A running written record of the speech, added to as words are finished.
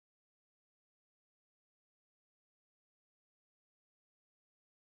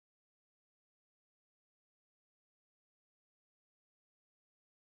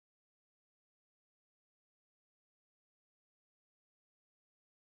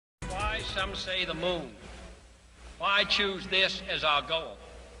some say the moon? Why choose this as our goal?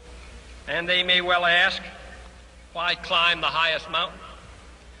 And they may well ask, why climb the highest mountain?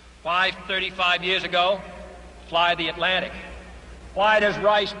 Why 35 years ago fly the Atlantic? Why does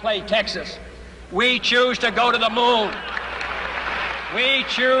Rice play Texas? We choose to go to the moon. We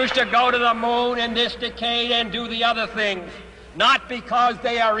choose to go to the moon in this decade and do the other things, not because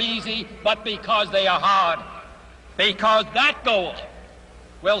they are easy, but because they are hard. Because that goal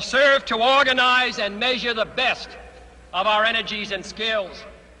will serve to organize and measure the best of our energies and skills.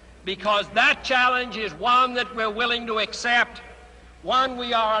 Because that challenge is one that we're willing to accept, one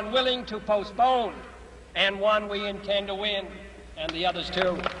we are unwilling to postpone, and one we intend to win, and the others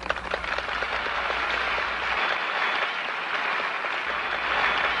too.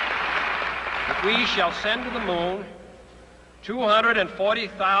 We shall send to the moon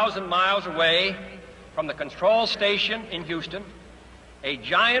 240,000 miles away from the control station in Houston, a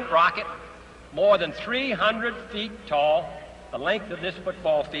giant rocket more than 300 feet tall, the length of this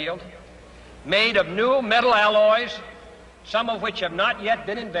football field, made of new metal alloys, some of which have not yet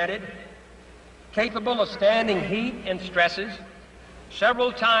been invented, capable of standing heat and stresses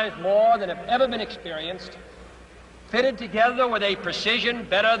several times more than have ever been experienced, fitted together with a precision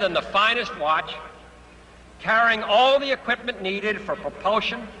better than the finest watch, carrying all the equipment needed for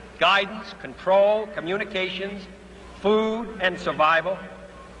propulsion, guidance, control, communications, food, and survival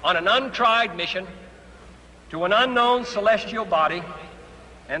on an untried mission to an unknown celestial body,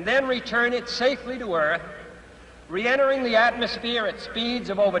 and then return it safely to Earth, re-entering the atmosphere at speeds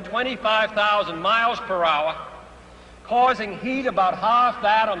of over 25,000 miles per hour, causing heat about half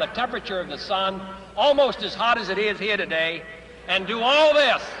that on the temperature of the sun, almost as hot as it is here today, and do all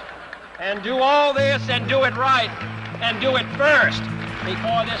this, and do all this, and do it right, and do it first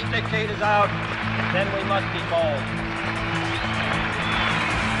before this decade is out, then we must be bold.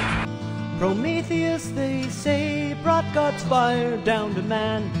 Prometheus, they say, brought God's fire down to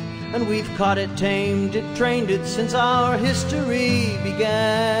man, and we've caught it, tamed it, trained it since our history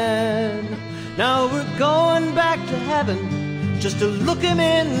began. Now we're going back to heaven just to look him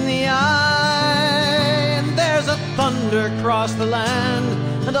in the eye, and there's a thunder across the land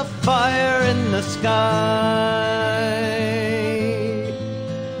and a fire in the sky.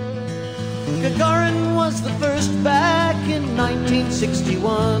 Gagarin was the first back in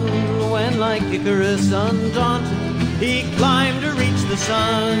 1961, when like Icarus undaunted he climbed to reach the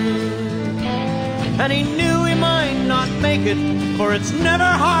sun. And he knew he might not make it, for it's never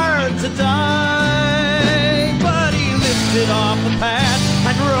hard to die. But he lifted off the path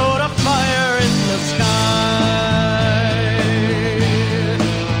and wrote a fire in the sky.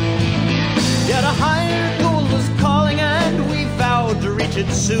 Yet a higher goal was calling, and we vowed to reach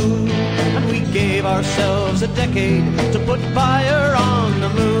it soon. And we gave ourselves a decade to put fire on the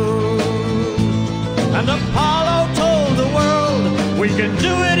moon. And Apollo told the world we can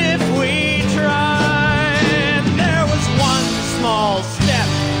do it if we try. And there was one small step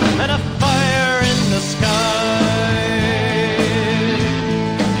and a fire in the sky.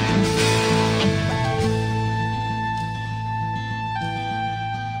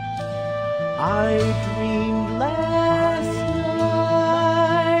 I dreamed last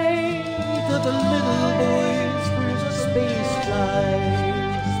night of a little boy's first space flight.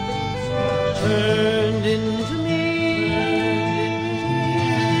 Turned into me,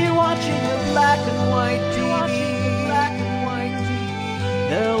 watching a black and white TV.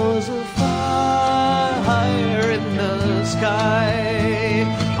 There was a fire in the sky.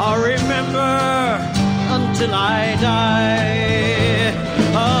 I'll remember until I die.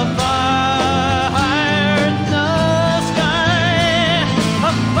 A fire in the sky.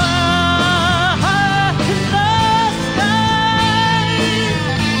 A fire in the sky.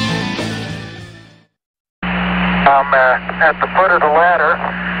 At the foot of the ladder,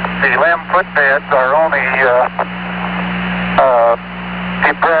 the limb footbeds are only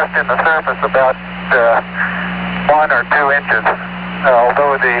depressed in the surface about 1 or 2 inches,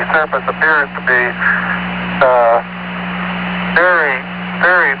 although the surface appears to be very,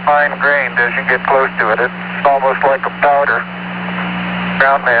 very fine-grained as you get close to it. It's almost like a powder.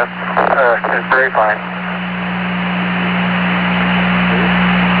 Ground mass is very fine.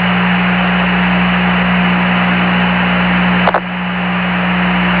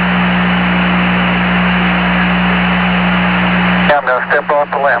 I'm going to step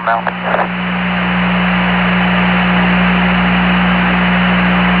off the limb now.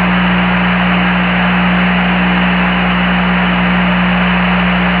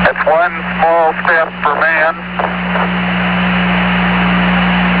 That's one small step for man,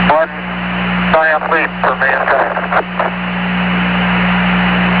 one giant leap for mankind.